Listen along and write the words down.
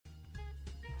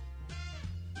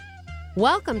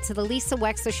Welcome to the Lisa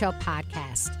Wexler Show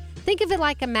podcast. Think of it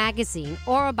like a magazine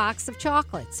or a box of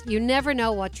chocolates. You never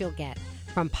know what you'll get.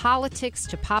 From politics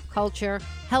to pop culture,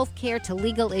 healthcare to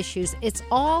legal issues, it's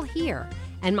all here.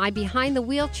 And my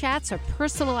behind-the-wheel chats are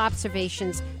personal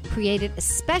observations created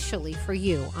especially for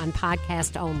you on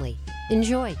podcast only.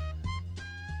 Enjoy.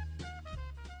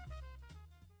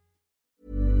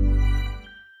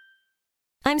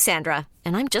 I'm Sandra,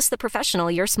 and I'm just the professional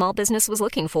your small business was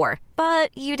looking for.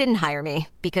 But you didn't hire me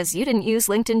because you didn't use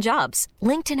LinkedIn Jobs.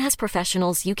 LinkedIn has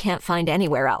professionals you can't find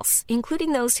anywhere else,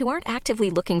 including those who aren't actively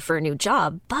looking for a new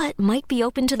job, but might be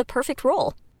open to the perfect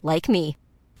role, like me.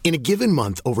 In a given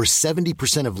month, over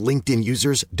 70% of LinkedIn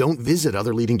users don't visit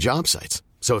other leading job sites.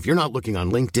 So if you're not looking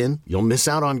on LinkedIn, you'll miss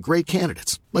out on great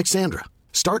candidates like Sandra.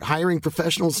 Start hiring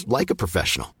professionals like a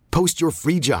professional. Post your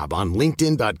free job on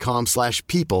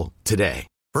linkedin.com/people today.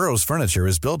 Burrow's furniture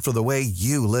is built for the way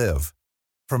you live.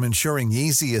 From ensuring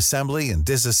easy assembly and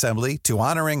disassembly to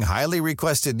honoring highly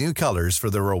requested new colors for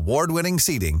their award-winning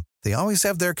seating, they always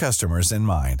have their customers in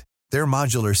mind. Their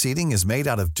modular seating is made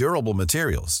out of durable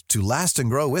materials to last and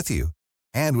grow with you.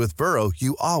 And with Burrow,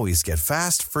 you always get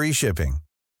fast, free shipping.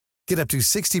 Get up to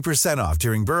 60% off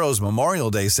during Burrow's Memorial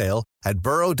Day sale at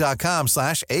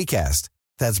burrow.com/ACAST.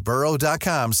 That's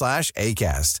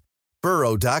burrow.com/ACAST.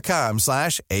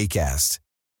 burrow.com/ACAST.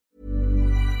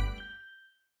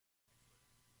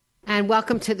 And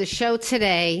welcome to the show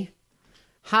today.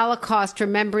 Holocaust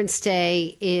Remembrance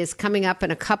Day is coming up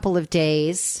in a couple of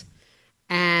days.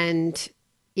 And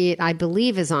it, I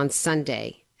believe, is on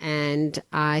Sunday. And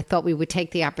I thought we would take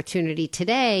the opportunity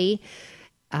today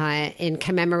in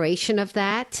commemoration of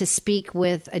that to speak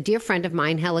with a dear friend of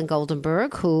mine, Helen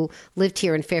Goldenberg, who lived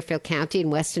here in Fairfield County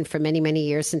in Weston for many, many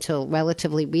years until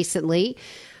relatively recently,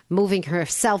 moving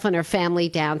herself and her family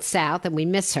down south, and we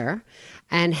miss her.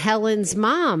 And Helen's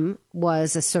mom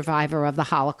was a survivor of the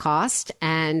Holocaust,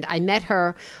 and I met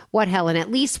her, Helen,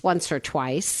 at least once or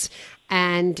twice.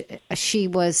 And she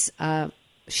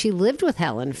lived with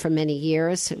Helen for many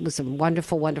years. It was a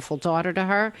wonderful, wonderful daughter to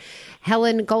her.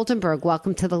 Helen Goldenberg,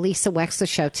 welcome to the Lisa Wexler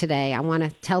Show today. I want to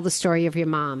tell the story of your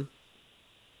mom.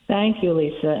 Thank you,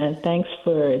 Lisa, and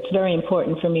it's very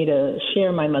important for me to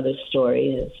share my mother's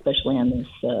story, especially on this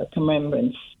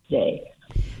Remembrance Day.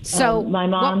 So my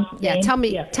mom's name, tell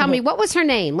me, what was her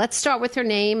name? Let's start with her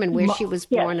name and where she was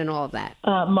born and all of that.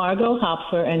 Margot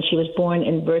Hopfer, and she was born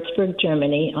in Würzburg,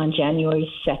 Germany on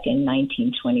January 2nd,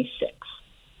 1926.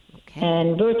 Okay.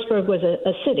 And Würzburg was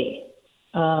a city,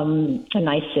 a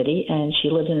nice city, and she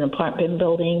lived in an apartment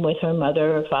building with her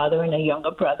mother, her father, and a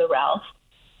younger brother, Ralph.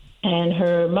 And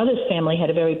her mother's family had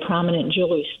a very prominent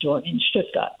jewelry store in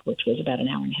Stuttgart, which was about an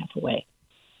hour and a half away.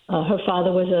 Her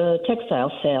father was a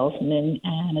textile salesman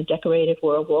and a decorated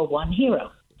World War I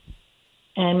hero.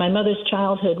 And my mother's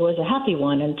childhood was a happy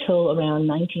one until around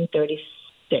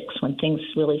 1936, when things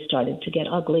really started to get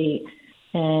ugly,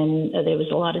 and there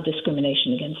was a lot of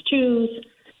discrimination against Jews,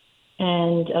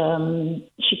 and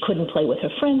she couldn't play with her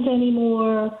friends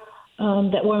anymore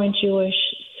that weren't Jewish,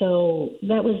 so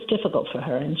that was difficult for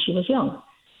her, and she was young.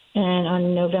 And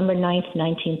on November 9th,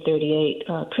 1938,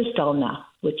 Kristallnacht,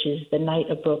 which is the night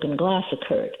of broken glass,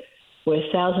 occurred, where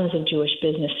thousands of Jewish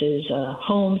businesses,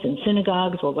 homes and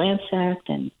synagogues were ransacked,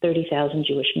 and 30,000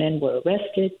 Jewish men were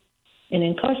arrested and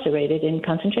incarcerated in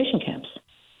concentration camps.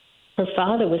 Her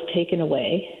father was taken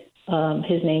away.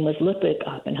 His name was Ludwig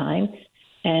Oppenheim,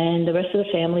 and the rest of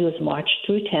the family was marched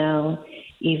through town,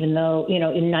 even though,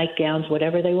 in nightgowns,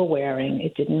 whatever they were wearing,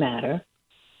 it didn't matter.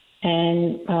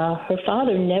 And her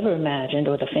father never imagined,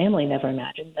 or the family never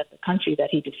imagined, that the country that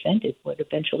he defended would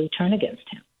eventually turn against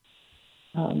him.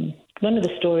 One of the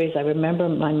stories I remember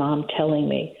my mom telling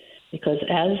me, because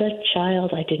as a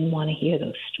child, I didn't want to hear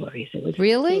those stories. It was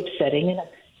really upsetting.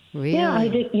 Really? Yeah, I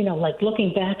did.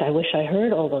 Looking back, I wish I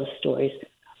heard all those stories.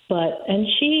 And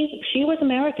she was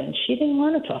American. She didn't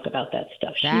want to talk about that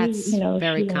stuff. That's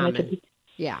very common.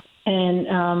 Yeah. And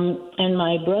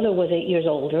my brother was 8 years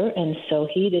older, and so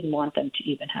he didn't want them to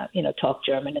even have, talk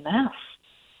German in the house.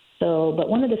 So, but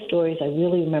one of the stories I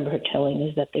really remember her telling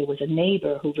is that there was a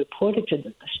neighbor who reported to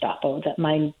the Gestapo that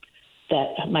my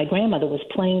grandmother was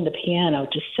playing the piano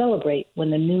to celebrate when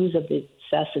the news of the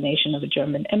assassination of a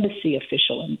German embassy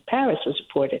official in Paris was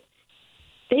reported.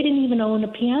 They didn't even own a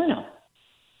piano.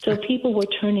 So people were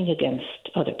turning against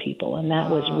other people, and that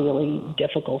was really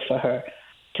difficult for her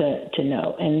to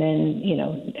know. And then,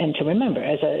 and to remember,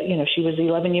 she was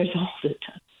 11 years old at the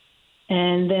time.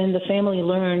 And then the family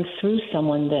learned through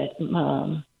someone that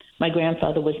my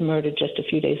grandfather was murdered just a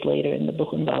few days later in the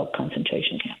Buchenwald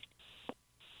concentration camp.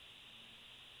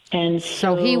 And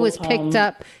so he was picked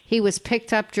up. He was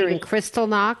picked up during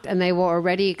Kristallnacht, and they were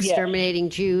already exterminating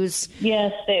Jews.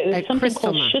 Yes, it was something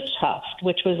called Kristallnacht. Schutzhaft,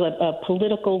 which was a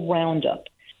political roundup,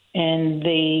 and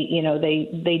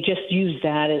they just used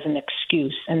that as an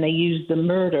excuse, and they used the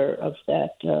murder of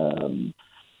that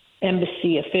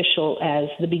embassy official as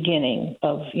the beginning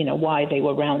of why they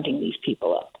were rounding these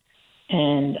people up,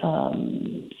 and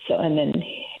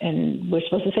and we're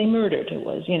supposed to say murdered. It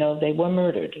was they were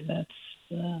murdered.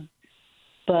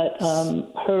 But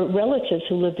her relatives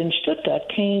who lived in Stuttgart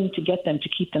came to get them to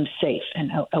keep them safe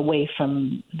and away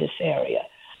from this area.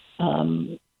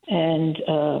 And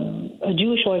a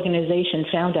Jewish organization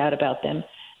found out about them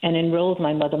and enrolled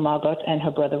my mother Margot and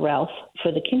her brother Ralph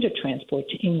for the kinder transport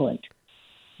to England.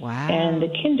 Wow. And the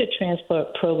kinder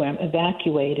transport program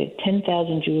evacuated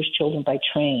 10,000 Jewish children by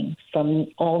train from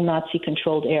all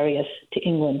Nazi-controlled areas to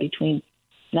England between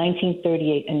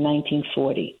 1938 and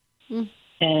 1940.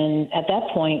 And at that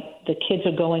point, the kids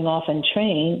are going off on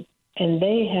train, and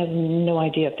they have no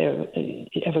idea if they're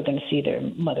ever going to see their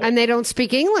mother. And they don't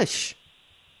speak English.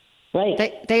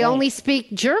 Right. They only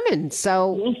speak German.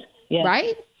 So, yes.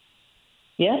 Right?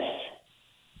 Yes.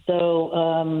 So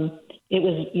it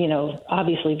was,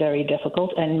 obviously very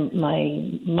difficult. And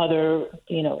my mother,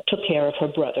 took care of her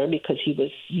brother because he was,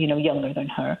 younger than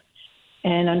her.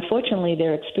 And unfortunately,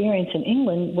 their experience in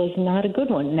England was not a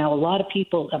good one. Now, a lot of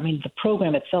people, the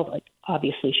program itself,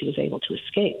 obviously she was able to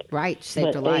escape. Right,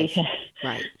 saved her life.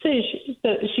 Right. So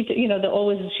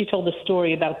she told the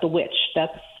story about the witch.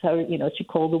 That's how, she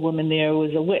called the woman there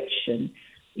was a witch. And,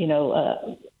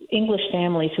 English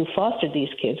families who fostered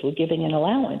these kids were giving an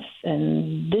allowance.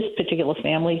 And this particular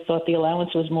family thought the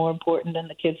allowance was more important than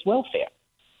the kids' welfare.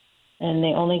 And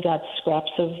they only got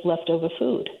scraps of leftover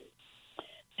food.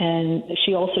 And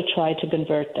she also tried to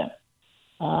convert them.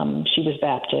 She was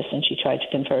Baptist, and she tried to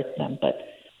convert them. But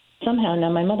somehow,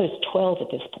 now my mother's 12 at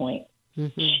this point,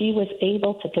 she was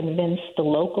able to convince the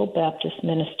local Baptist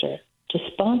minister to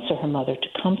sponsor her mother to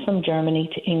come from Germany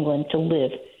to England to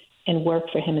live and work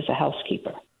for him as a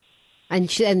housekeeper. And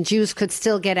Jews could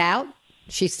still get out?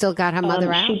 She still got her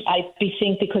mother out? I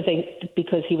think because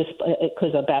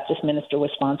a Baptist minister was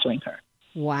sponsoring her.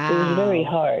 Wow. It was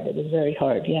very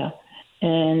hard, yeah.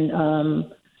 And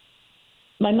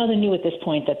my mother knew at this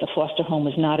point that the foster home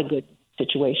was not a good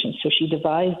situation, so she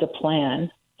devised a plan.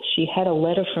 She had a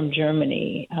letter from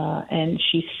Germany, and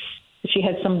she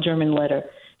had some German letter,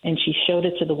 and she showed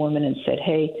it to the woman and said,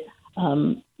 hey,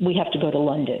 we have to go to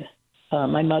London.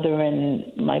 My mother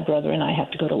and my brother and I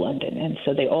have to go to London. And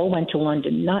so they all went to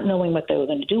London, not knowing what they were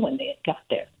going to do when they got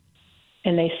there.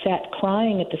 And they sat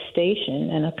crying at the station,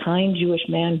 and a kind Jewish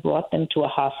man brought them to a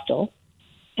hostel.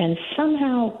 And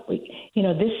somehow,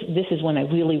 this is when I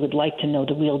really would like to know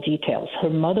the real details. Her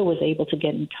mother was able to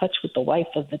get in touch with the wife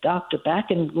of the doctor back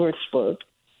in Würzburg,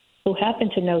 who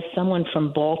happened to know someone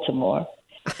from Baltimore,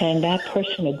 and that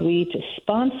person agreed to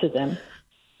sponsor them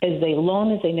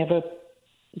long as they never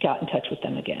got in touch with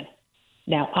them again.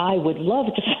 Now, I would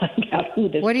love to find out who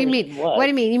this What do you mean? was. What do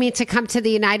you mean? You mean to come to the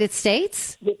United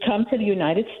States? They come to the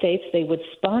United States. They would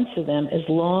sponsor them as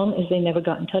long as they never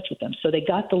got in touch with them. So they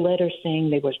got the letter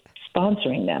saying they were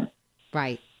sponsoring them.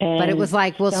 Right. And but it was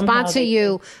like, we'll sponsor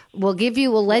you,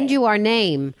 we'll lend you our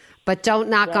name, but don't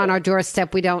knock on our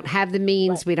doorstep. We don't have the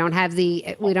means. We don't have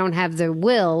the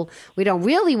will. We don't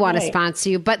really want to sponsor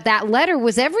you. But that letter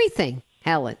was everything,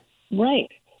 Helen. Right.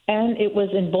 And it was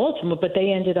in Baltimore, but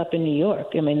they ended up in New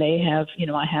York. They have,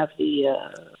 I have the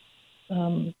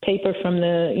paper from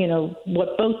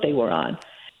what boat they were on.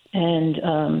 And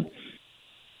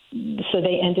so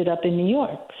they ended up in New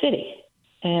York City.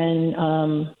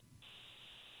 And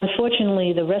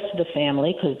unfortunately, the rest of the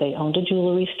family, because they owned a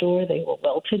jewelry store, they were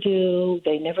well-to-do,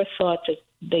 they never thought that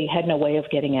they had no way of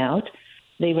getting out.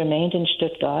 They remained in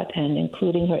Stuttgart, and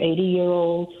including her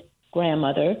 80-year-old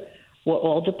grandmother, were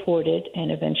all deported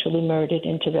and eventually murdered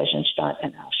in Theresienstadt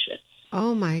and Auschwitz.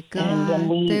 Oh, my God. And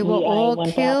when they were all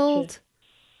killed?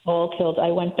 All killed.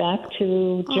 I went back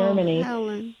to Germany,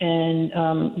 Helen. and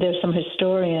there's some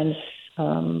historians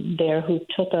there who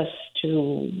took us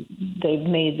to, they've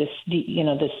made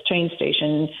this train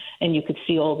station, and you could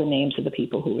see all the names of the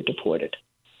people who were deported.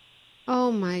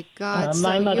 Oh, my God.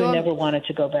 My mother never wanted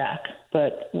to go back,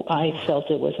 but I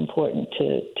felt it was important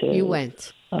to You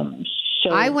went.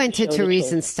 I went to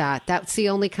Theresienstadt. That's the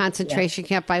only concentration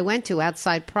camp I went to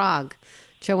outside Prague.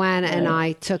 Joanna and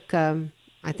I took,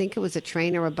 I think it was a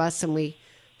train or a bus, and we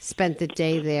spent the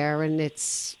day there, and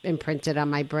it's imprinted on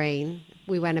my brain.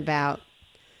 We went about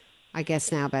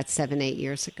 7-8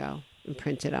 years ago,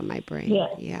 imprinted on my brain. Yeah.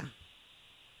 Yeah.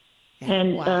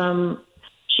 And wow.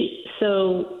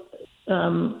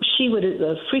 she would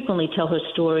frequently tell her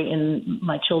story in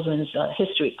my children's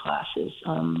history classes.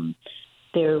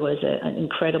 There was an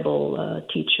incredible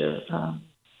teacher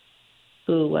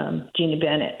who, Gina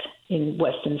Bennett, in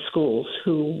Weston Schools,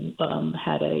 who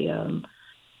had a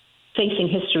facing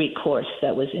history course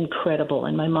that was incredible.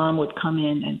 And my mom would come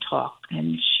in and talk,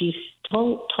 and she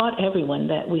taught everyone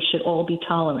that we should all be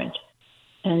tolerant.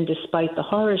 And despite the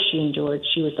horrors she endured,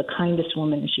 she was the kindest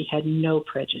woman, and she had no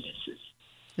prejudices.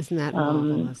 Isn't that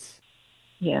marvelous?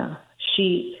 Yeah.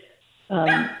 She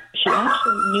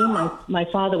actually knew my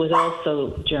father was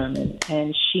also German,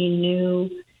 and she knew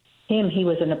him. He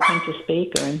was an apprentice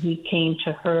baker, and he came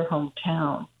to her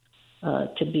hometown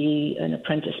to be an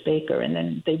apprentice baker, and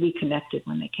then they reconnected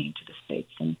when they came to the States.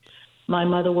 And my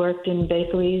mother worked in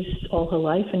bakeries all her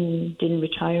life and didn't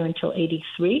retire until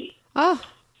 83. Oh.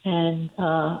 And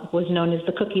was known as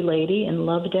the cookie lady and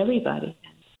loved everybody.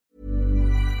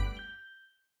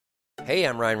 Hey,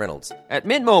 I'm Ryan Reynolds. At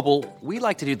Mint Mobile, we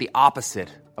like to do the opposite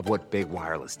of what Big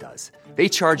Wireless does. They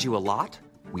charge you a lot,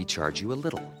 we charge you a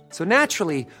little. So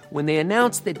naturally, when they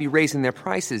announced they'd be raising their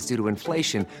prices due to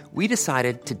inflation, we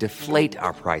decided to deflate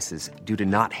our prices due to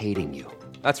not hating you.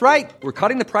 That's right. We're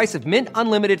cutting the price of Mint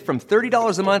Unlimited from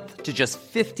 $30 a month to just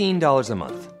 $15 a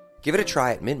month. Give it a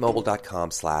try at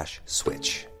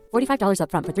mintmobile.com/switch. $45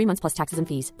 up front for 3 months plus taxes and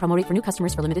fees. Promo rate for new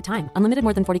customers for limited time. Unlimited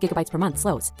more than 40 gigabytes per month.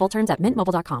 Slows full terms at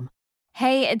mintmobile.com.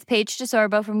 Hey, it's Paige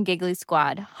DeSorbo from Giggly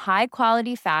Squad. High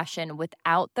quality fashion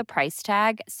without the price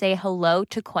tag. Say hello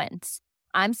to Quince.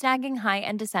 I'm snagging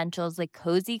high-end essentials like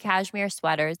cozy cashmere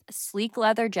sweaters, sleek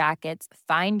leather jackets,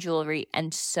 fine jewelry,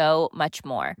 and so much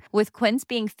more. With Quince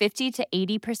being 50 to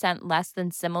 80% less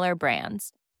than similar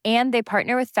brands. And they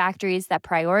partner with factories that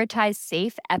prioritize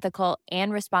safe, ethical,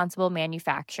 and responsible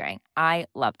manufacturing. I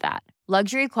love that.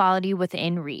 Luxury quality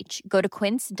within reach. Go to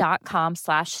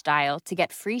quince.com/style to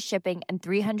get free shipping and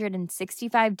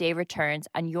 365-day returns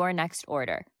on your next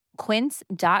order.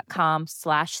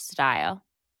 Quince.com/style.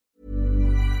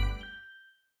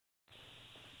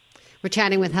 We're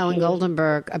chatting with Helen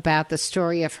Goldenberg about the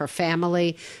story of her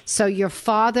family. So your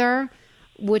father,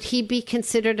 would he be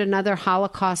considered another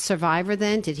Holocaust survivor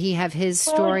then? Did he have his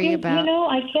story about...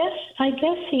 I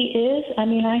guess he is. I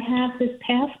mean, I have his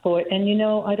passport, and,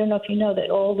 I don't know if you know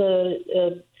that all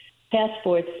the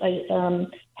passports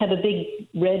have a big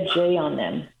red J on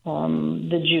them,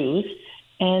 the Jews,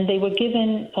 and they were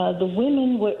given, the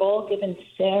women were all given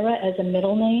Sarah as a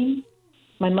middle name.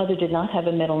 My mother did not have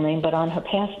a middle name, but on her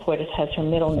passport it has her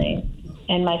middle name.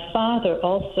 And my father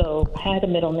also had a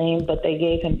middle name, but they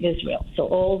gave him Israel. So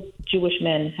all Jewish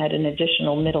men had an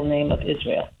additional middle name of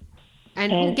Israel.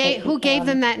 And who gave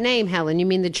them that name, Helen? You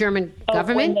mean the German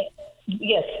government?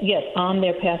 Yes. On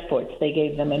their passports, they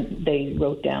gave them, and they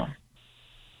wrote down.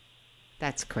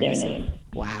 That's crazy. Their name.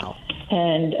 Wow.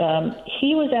 And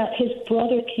he was out. His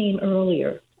brother came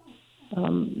earlier.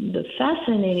 The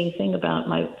fascinating thing about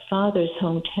my father's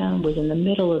hometown was in the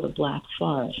middle of the Black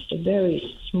Forest, a very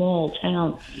small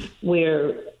town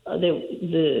where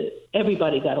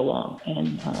everybody got along,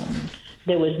 and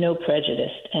there was no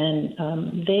prejudice. And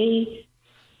they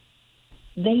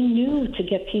knew to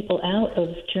get people out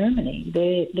of Germany.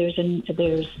 There's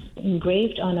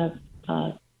engraved on a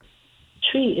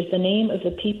tree is the name of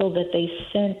the people that they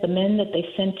sent, the men that they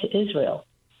sent to Israel.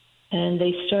 And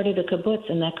they started a kibbutz,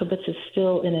 and that kibbutz is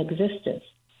still in existence,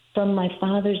 from my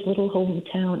father's little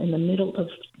hometown in the middle of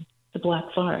the Black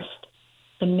Forest.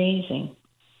 Amazing.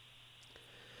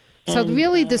 So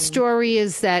really the story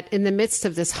is that in the midst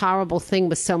of this horrible thing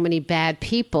with so many bad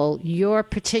people, your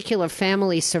particular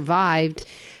family survived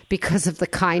because of the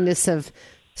kindness of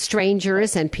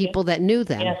strangers and people that knew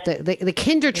them. Yes. The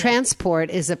Kinder Transport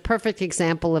is a perfect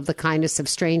example of the kindness of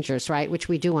strangers, right? Which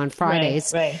we do on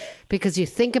Fridays. Right. Because you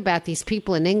think about these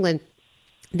people in England,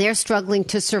 they're struggling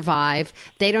to survive.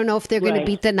 They don't know if they're going to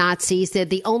beat the Nazis. They're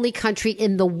the only country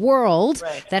in the world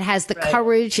that has the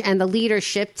courage and the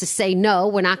leadership to say, no,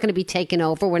 we're not going to be taken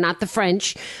over. We're not the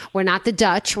French. We're not the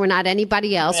Dutch. We're not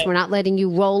anybody else. We're not letting you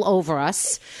roll over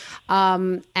us.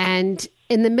 And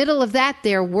in the middle of that,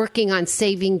 they're working on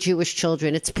saving Jewish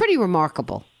children. It's pretty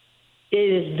remarkable. It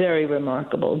is very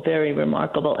remarkable, very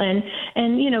remarkable. And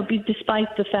despite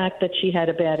the fact that she had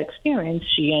a bad experience,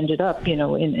 she ended up, in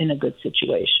a good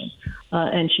situation.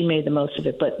 And she made the most of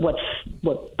it. But what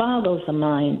boggles the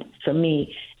mind for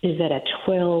me is that at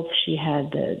 12, she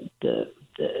had the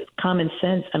common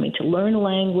sense, to learn a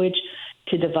language,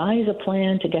 to devise a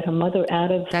plan to get her mother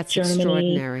out of That's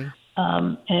Germany. Extraordinary.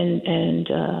 And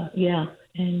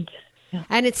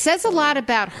it says a lot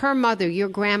about her mother, your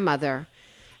grandmother,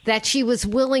 that she was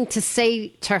willing to say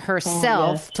to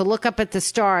herself, to look up at the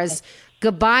stars,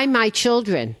 goodbye, my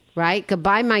children, right?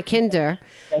 Goodbye, my kinder.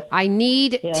 I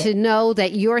need to know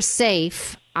that you're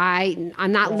safe.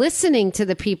 I'm not listening to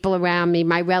the people around me,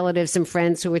 my relatives and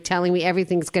friends who are telling me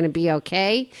everything's going to be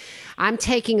okay. I'm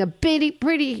taking a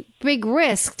pretty big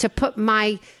risk to put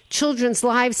my children's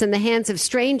lives in the hands of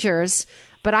strangers,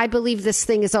 but I believe this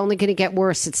thing is only going to get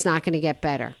worse. It's not going to get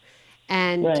better.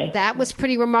 And that was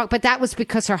pretty remarkable. But that was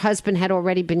because her husband had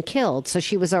already been killed, so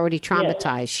she was already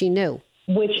traumatized. Yes. She knew.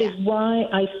 Which is why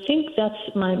I think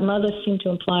my mother seemed to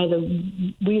imply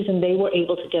the reason they were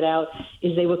able to get out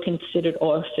is they were considered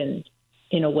orphans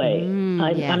in a way.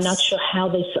 I'm not sure how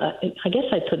I guess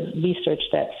I could research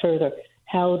that further,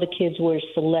 how the kids were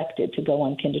selected to go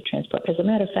on kinder transport. As a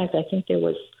matter of fact, I think there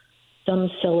was some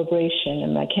celebration,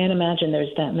 and I can't imagine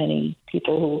there's that many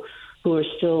people who are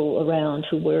still around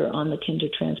who were on the kinder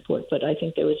transport, but I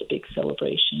think there was a big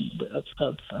celebration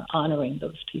of honoring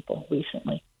those people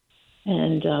recently.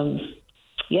 And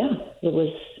it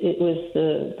was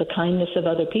the kindness of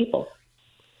other people.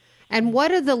 And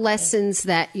what are the lessons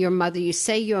that you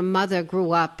say your mother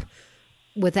grew up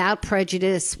without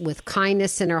prejudice, with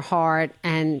kindness in her heart,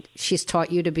 and she's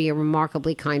taught you to be a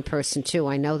remarkably kind person too.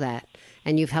 I know that.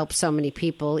 And you've helped so many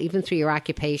people, even through your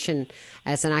occupation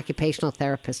as an occupational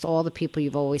therapist, all the people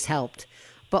you've always helped.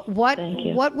 But what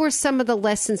were some of the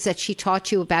lessons that she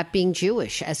taught you about being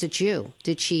Jewish as a Jew?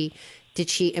 Did she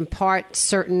impart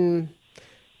certain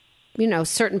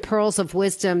pearls of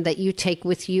wisdom that you take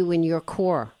with you in your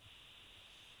core?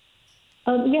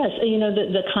 Yes,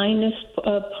 the kindness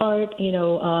part,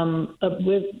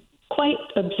 we're quite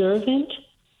observant.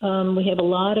 We have a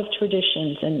lot of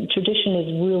traditions, and tradition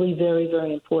is really very,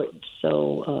 very important.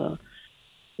 So,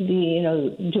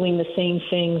 doing the same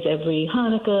things every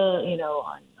Hanukkah,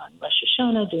 on Rosh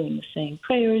Hashanah, doing the same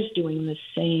prayers, doing the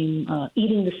same,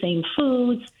 eating the same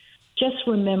foods, just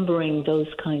remembering those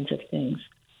kinds of things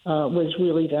was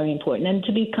really very important. And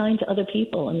to be kind to other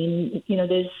people. I mean,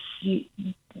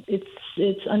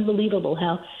 it's unbelievable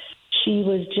how she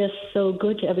was just so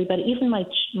good to everybody. Even my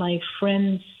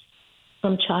friends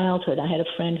from childhood. I had a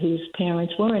friend whose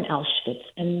parents were in Auschwitz,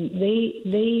 and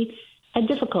they had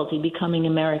difficulty becoming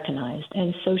Americanized.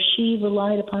 And so she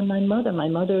relied upon my mother. My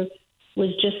mother was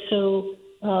just so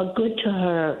good to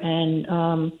her. And,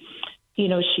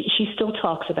 she still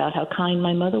talks about how kind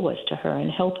my mother was to her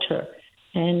and helped her.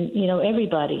 And,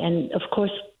 everybody. And, of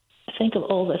course, think of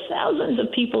all the thousands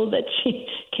of people that she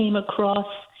came across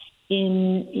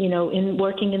in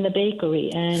working in the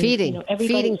bakery. And feeding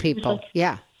people.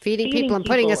 Feeding people and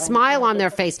putting a smile on their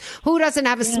face. Who doesn't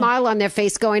have a smile on their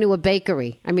face going to a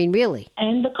bakery? I mean, really.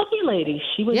 And the cookie lady.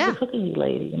 She was the cookie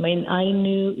lady. I mean, I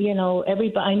knew,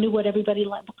 everybody. I knew what everybody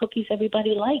liked, the cookies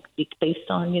everybody liked, based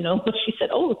on, what she said.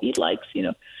 Oh, he likes,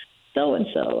 so and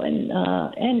so,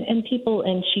 and people.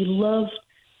 And she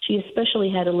especially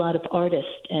had a lot of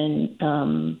artists and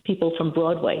people from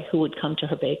Broadway who would come to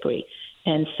her bakery,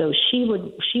 and so she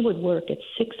would work at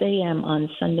 6 a.m. on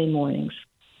Sunday mornings,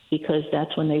 because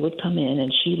that's when they would come in,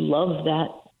 and she loved that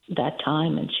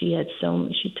time, and she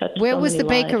touched. Where was the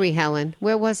bakery, Helen?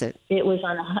 Where was it? It was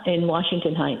in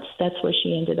Washington Heights. That's where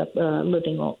she ended up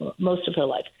living most of her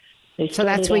life. So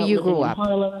that's where you grew up.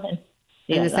 I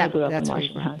grew up in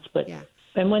Washington Heights.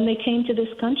 And when they came to this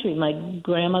country, my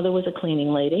grandmother was a cleaning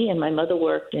lady, and my mother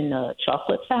worked in a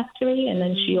chocolate factory, and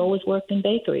then she always worked in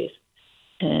bakeries.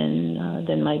 And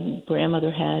then my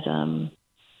grandmother had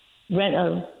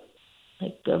renters.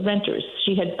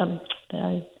 She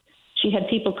had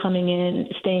people coming in,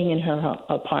 staying in her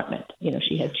apartment.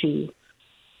 She had two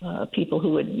people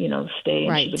who would, stay.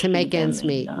 Right, to make ends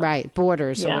meet. Right,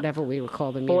 boarders or whatever we would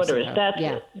call them. Boarders, that's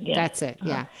it. Yeah, that's it,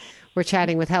 yeah. We're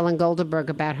chatting with Helen Goldenberg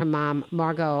about her mom,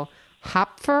 Margot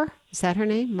Hopfer. Is that her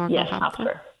name? Margot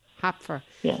Hopfer? Hopfer.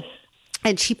 Yes.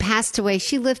 And she passed away.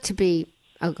 She lived to be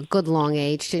a good long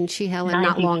age, didn't she, Helen?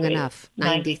 93. Not long enough.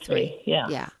 93.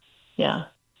 Yeah.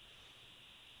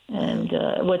 And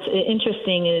what's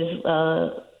interesting is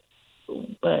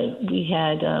we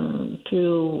had,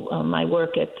 through my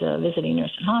work at Visiting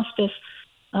Nurse and Hospice,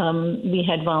 we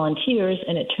had volunteers,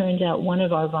 and it turns out one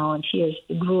of our volunteers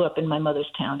grew up in my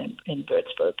mother's town in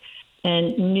Würzburg,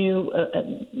 and knew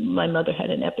my mother had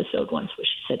an episode once where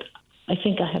she said, I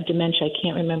think I have dementia. I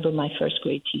can't remember my first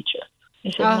grade teacher. I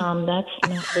said, Mom, that's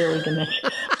not really dementia.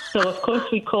 So, of course,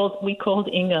 we called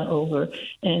Inga over,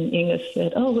 and Inga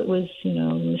said, it was,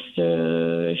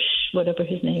 Mr. whatever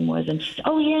his name was. And she said,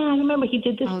 oh, yeah, I remember he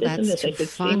did this, this, and this. I said,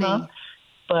 funny. Mom.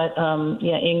 But,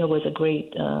 Inga was a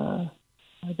great,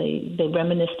 they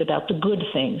reminisced about the good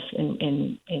things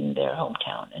in their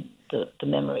hometown and the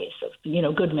memories of,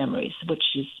 good memories, which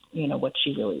is, what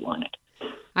she really wanted.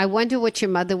 I wonder what your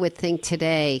mother would think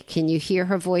today. Can you hear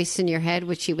her voice in your head,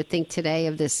 what she would think today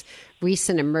of this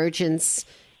recent emergence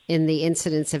in the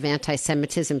incidence of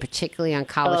anti-Semitism, particularly on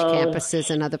college campuses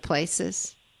and other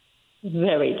places?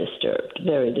 Very disturbed,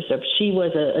 very disturbed. She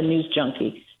was a news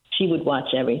junkie. She would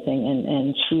watch everything,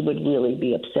 and she would really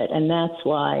be upset. And that's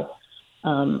why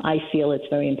I feel it's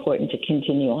very important to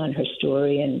continue on her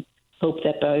story and hope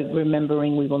that by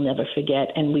remembering we will never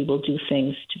forget, and we will do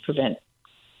things to prevent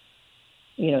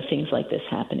things like this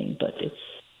happening. But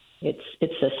it's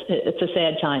a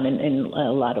sad time in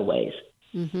a lot of ways.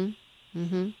 Mm-hmm.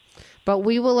 Mm-hmm. But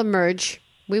we will emerge.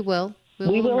 We will.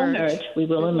 We will emerge. We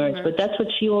will emerge. But that's what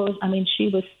she always. I mean, she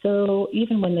was so.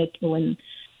 Even when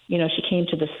she came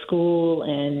to the school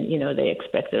and they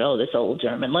expected this old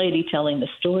German lady telling the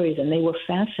stories, and they were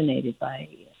fascinated by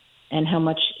it, and how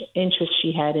much interest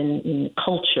she had in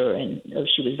culture, and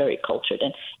she was very cultured,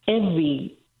 and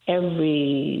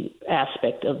every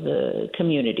aspect of the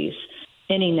communities,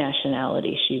 any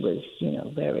nationality, she was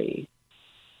very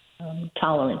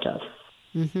tolerant of.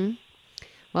 Mm-hmm.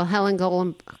 Well, Helen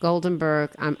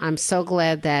Goldenberg, I'm so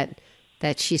glad that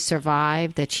she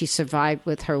survived. That she survived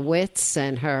with her wits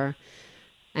and her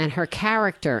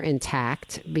character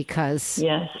intact, because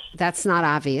that's not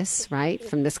obvious, right?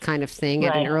 From this kind of thing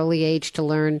at an early age, to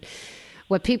learn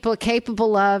what people are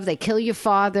capable of. They kill your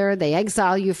father. They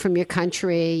exile you from your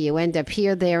country. You end up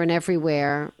here, there, and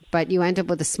everywhere. But you end up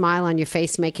with a smile on your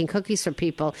face making cookies for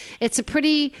people. It's a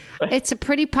pretty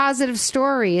positive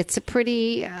story. It's a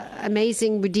pretty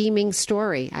amazing, redeeming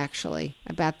story, actually,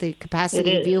 about the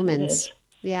capacity of humans.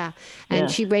 Yeah. And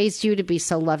she raised you to be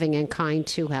so loving and kind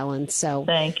too, Helen. So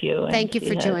thank you. Thank you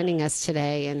for joining us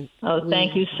today. And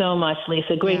thank you so much,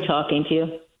 Lisa. Great talking to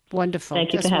you. Wonderful.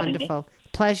 Thank you for having me.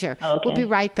 Pleasure. Okay. We'll be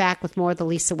right back with more of the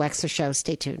Lisa Wexler Show.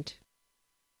 Stay tuned.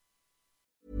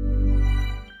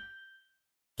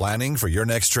 Planning for your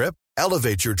next trip?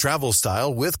 Elevate your travel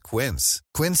style with Quince.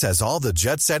 Quince has all the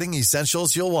jet-setting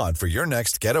essentials you'll want for your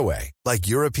next getaway, like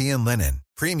European linen,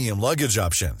 premium luggage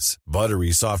options,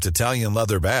 buttery soft Italian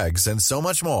leather bags, and so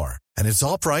much more. And it's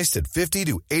all priced at 50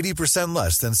 to 80%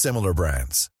 less than similar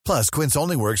brands. Plus, Quince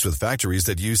only works with factories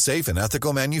that use safe and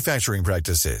ethical manufacturing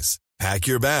practices. Pack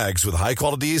your bags with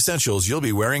high-quality essentials you'll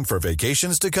be wearing for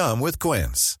vacations to come with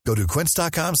Quince. Go to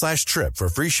quince.com/trip for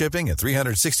free shipping and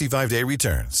 365-day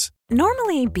returns.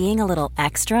 Normally, being a little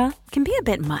extra can be a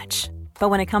bit much.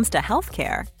 But when it comes to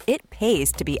healthcare, it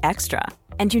pays to be extra.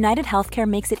 And United Healthcare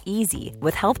makes it easy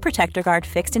with Health Protector Guard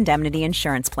fixed indemnity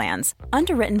insurance plans.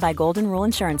 Underwritten by Golden Rule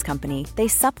Insurance Company, they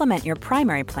supplement your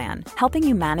primary plan, helping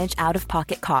you manage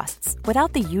out-of-pocket costs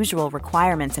without the usual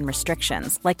requirements and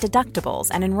restrictions like deductibles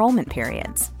and enrollment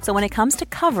periods. So when it comes to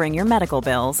covering your medical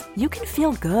bills, you can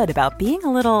feel good about being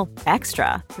a little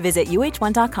extra. Visit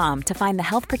UH1.com to find the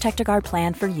Health Protector Guard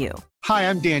plan for you. Hi,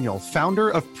 I'm Daniel, founder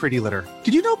of Pretty Litter.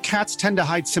 Did you know cats tend to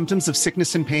hide symptoms of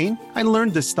sickness and pain? I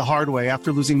learned this the hard way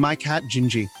after losing my cat,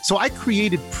 Gingy. So I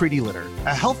created Pretty Litter,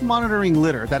 a health monitoring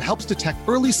litter that helps detect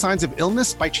early signs of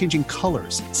illness by changing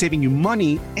colors, saving you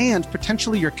money and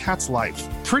potentially your cat's life.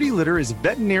 Pretty Litter is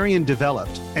veterinarian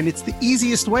developed, and it's the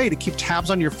easiest way to keep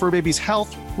tabs on your fur baby's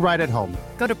health right at home.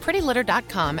 Go to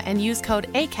prettylitter.com and use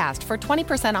code ACAST for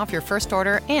 20% off your first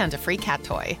order and a free cat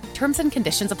toy. Terms and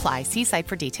conditions apply. See site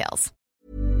for details.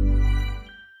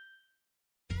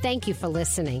 Thank you for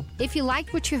listening. If you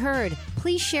liked what you heard,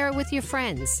 please share it with your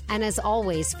friends. And as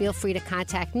always, feel free to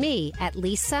contact me at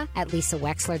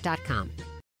lisa@lisawexler.com.